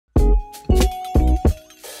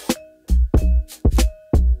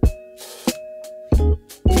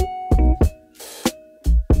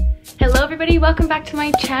welcome back to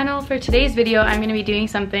my channel. For today's video, I'm going to be doing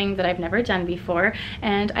something that I've never done before,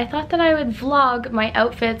 and I thought that I would vlog my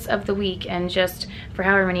outfits of the week, and just for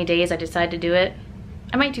however many days I decide to do it.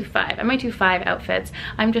 I might do 5. I might do 5 outfits.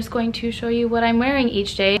 I'm just going to show you what I'm wearing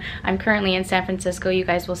each day. I'm currently in San Francisco. You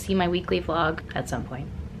guys will see my weekly vlog at some point.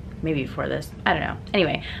 Maybe before this, I don't know.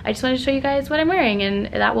 Anyway, I just wanted to show you guys what I'm wearing, and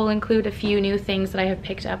that will include a few new things that I have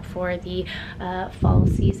picked up for the fall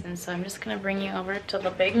season. So I'm just gonna bring you over to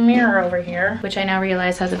the big mirror over here, which I now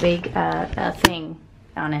realize has a big thing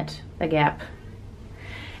on it, a gap.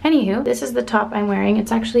 Anywho, this is the top I'm wearing.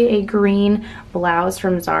 It's actually a green blouse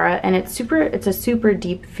from Zara, and it's a super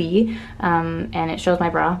deep V, and it shows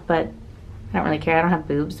my bra, but I don't really care, I don't have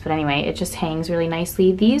boobs, but anyway, it just hangs really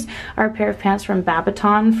nicely. These are a pair of pants from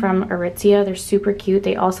Vuitton from Aritzia. They're super cute.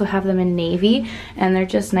 They also have them in navy, and they're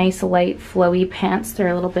just nice, light, flowy pants. They're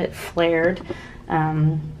a little bit flared.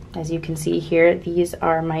 As you can see here, these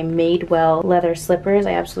are my Madewell leather slippers.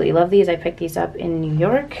 I absolutely love these. I picked these up in New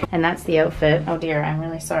York, and that's the outfit. Oh dear, I'm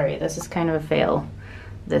really sorry. This is kind of a fail,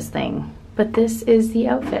 this thing. But this is the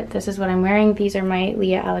outfit. This is what I'm wearing. These are my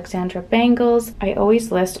Leah Alexandra bangles. I always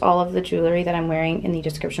list all of the jewelry that I'm wearing in the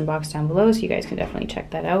description box down below, so you guys can definitely check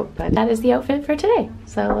that out. But that is the outfit for today.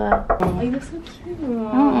 So, oh, you look so cute.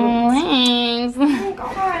 Oh, thanks. Oh my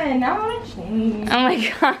god, now I want to change. Oh my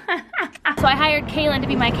god. So I hired Kaylin to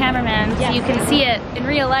be my cameraman, so you can see it in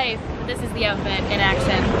real life. This is the outfit in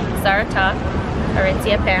action. Zara top,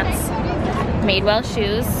 Aritzia pants, Madewell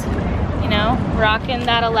shoes. You know, rocking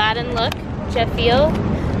that Aladdin look, jet feel,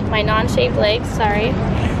 my non-shaved legs, sorry.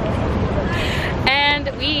 And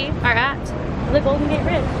we are at the Golden Gate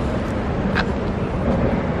Bridge.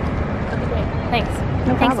 Thanks.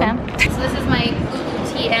 No Thanks, problem. Sam. So this is my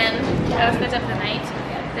OOTW outfit of the night.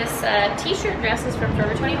 This t-shirt dress is from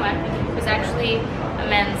Forever 21. It was actually a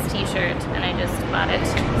men's t-shirt, and I just bought it.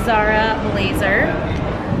 Zara blazer,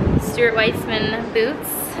 Stuart Weitzman boots.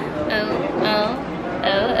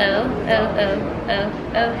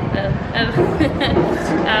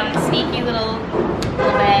 Sneaky little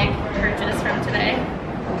bag purchase from today.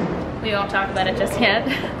 We won't talk about it just yet.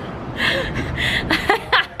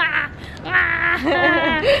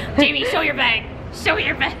 Jamie, show your bag. Show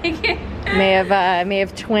your bag. may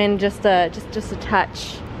have twinned just a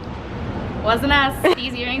touch. Wasn't us.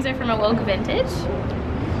 These earrings are from Awoke Vintage,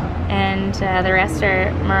 and the rest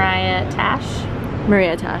are Maria Tash.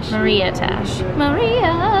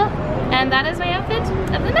 And that is my outfit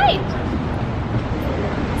of the night.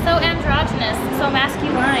 So androgynous, so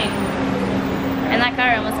masculine. And that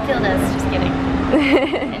car almost killed us, just kidding.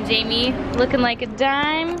 And Jamie looking like a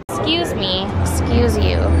dime. Excuse me, excuse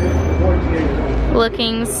you.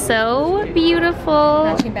 Looking so beautiful.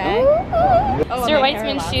 Matching bag. Oh, Stuart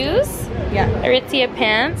Weitzman shoes. Yeah. Aritzia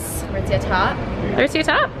pants. Aritzia top. Aritzia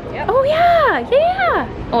top? Yep. Oh yeah, yeah.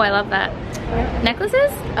 Oh, I love that. Yep.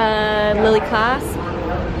 Necklaces? Lily Clasp.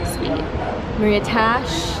 Sweet. Maria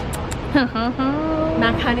Tash.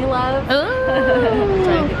 Mac Honey Love.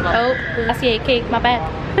 Oh, Glossier cake, my bad.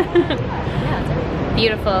 Yeah,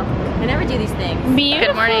 beautiful. I never do these things. Beautiful.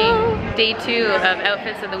 Good morning. Day 2 of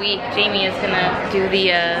outfits of the week. Jamie is gonna do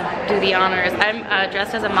the honors. I'm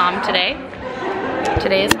dressed as a mom today.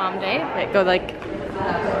 Today is mom day. Right, go like.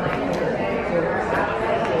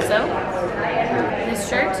 So, this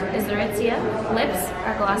shirt is Aritzia. Lips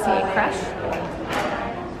are Glossier Crush.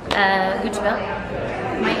 Gucci belt.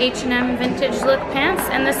 My H&M vintage look pants,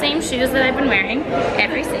 and the same shoes that I've been wearing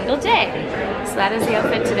every single day. So that is the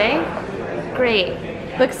outfit today. Great.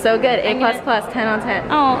 Looks so good. A++, 10 on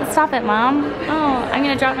 10. Oh, stop it, Mom. Oh, I'm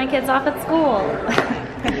gonna drop my kids off at school.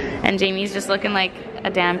 And Jamie's just looking like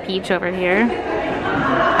a damn peach over here.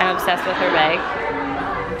 I'm obsessed with her bag.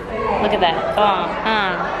 Look at that.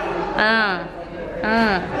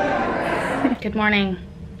 Good morning.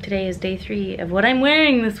 Today is day 3 of what I'm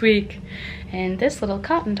wearing this week. And this little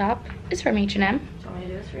cotton top is from H&M. Do you want me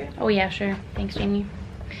to do this for you? Oh yeah, sure. Thanks, Jamie.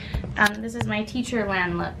 This is my teacher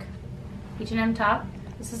land look. H&M top.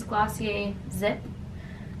 This is Glossier zip.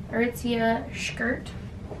 Aritzia skirt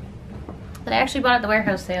that I actually bought at the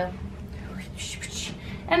warehouse sale.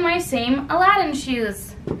 And my same Aladdin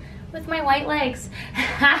shoes with my white legs.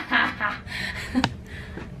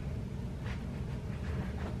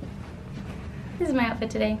 This is my outfit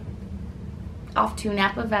today. Off to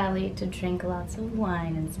Napa Valley to drink lots of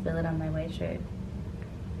wine and spill it on my white shirt.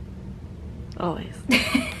 Always.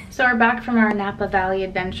 So we're back from our Napa Valley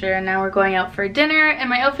adventure, and now we're going out for dinner. And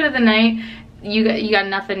my outfit of the night, you got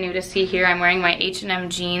nothing new to see here. I'm wearing my H&M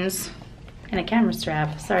jeans and a camera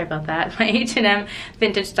strap. Sorry about that. My H&M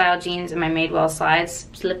vintage style jeans and my Madewell slides,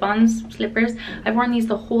 slippers. I've worn these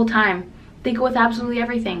the whole time. They go with absolutely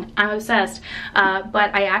everything. I'm obsessed.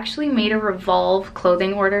 But I actually made a Revolve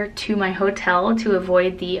clothing order to my hotel to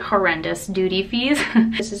avoid the horrendous duty fees.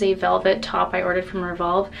 This is a velvet top I ordered from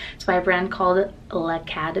Revolve. It's by a brand called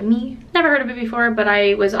L'Academy. Never heard of it before, but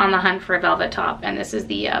I was on the hunt for a velvet top, and this is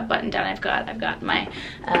the button down I've got. I've got my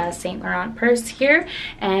Saint Laurent purse here,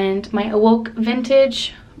 and my Awoke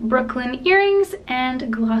vintage Brooklyn earrings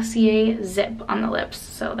and Glossier zip on the lips.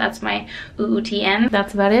 So that's my OOTW.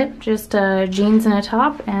 That's about it. Just jeans and a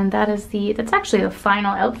top, and that's actually the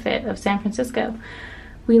final outfit of San Francisco.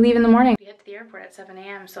 We leave in the morning. We head to the airport at 7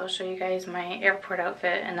 a.m. so I'll show you guys my airport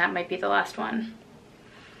outfit, and that might be the last one.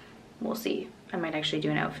 We'll see. I might actually do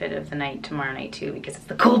an outfit of the night tomorrow night too, because it's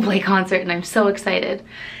the Coldplay concert and I'm so excited.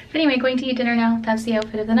 But anyway, going to eat dinner now. That's the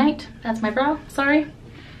outfit of the night. That's my bra. Sorry.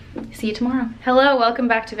 See you tomorrow. Hello, welcome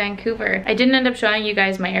back to Vancouver. I didn't end up showing you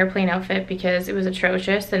guys my airplane outfit because it was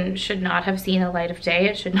atrocious and should not have seen the light of day.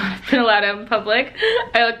 It should not have been allowed out in public.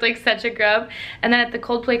 I looked like such a grub. And then at the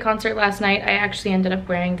Coldplay concert last night, I actually ended up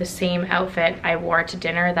wearing the same outfit I wore to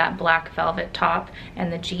dinner, that black velvet top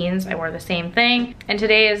and the jeans. I wore the same thing. And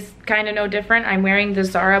today is kind of no different. I'm wearing the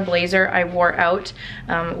Zara blazer I wore out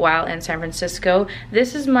while in San Francisco.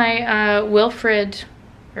 This is my Wilfred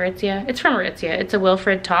Aritzia. It's from Aritzia. It's a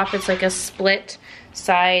Wilfred top. It's like a split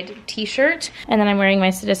side t-shirt. And then I'm wearing my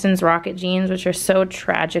Citizens Rocket jeans, which are so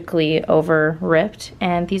tragically over ripped.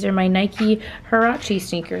 And these are my Nike Huarache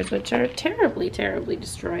sneakers, which are terribly, terribly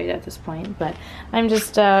destroyed at this point. But I'm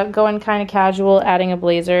just going kind of casual, adding a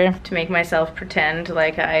blazer to make myself pretend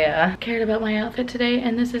like I cared about my outfit today.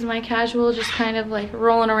 And this is my casual, just kind of like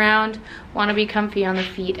rolling around, want to be comfy on the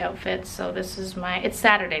feet outfit. So this is it's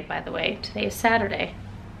Saturday, by the way. Today is Saturday.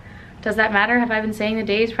 Does that matter? Have I been saying the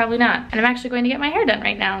days? Probably not. And I'm actually going to get my hair done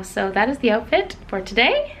right now. So that is the outfit for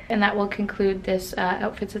today. And that will conclude this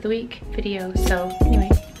outfits of the week video. So anyway,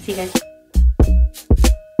 see you guys.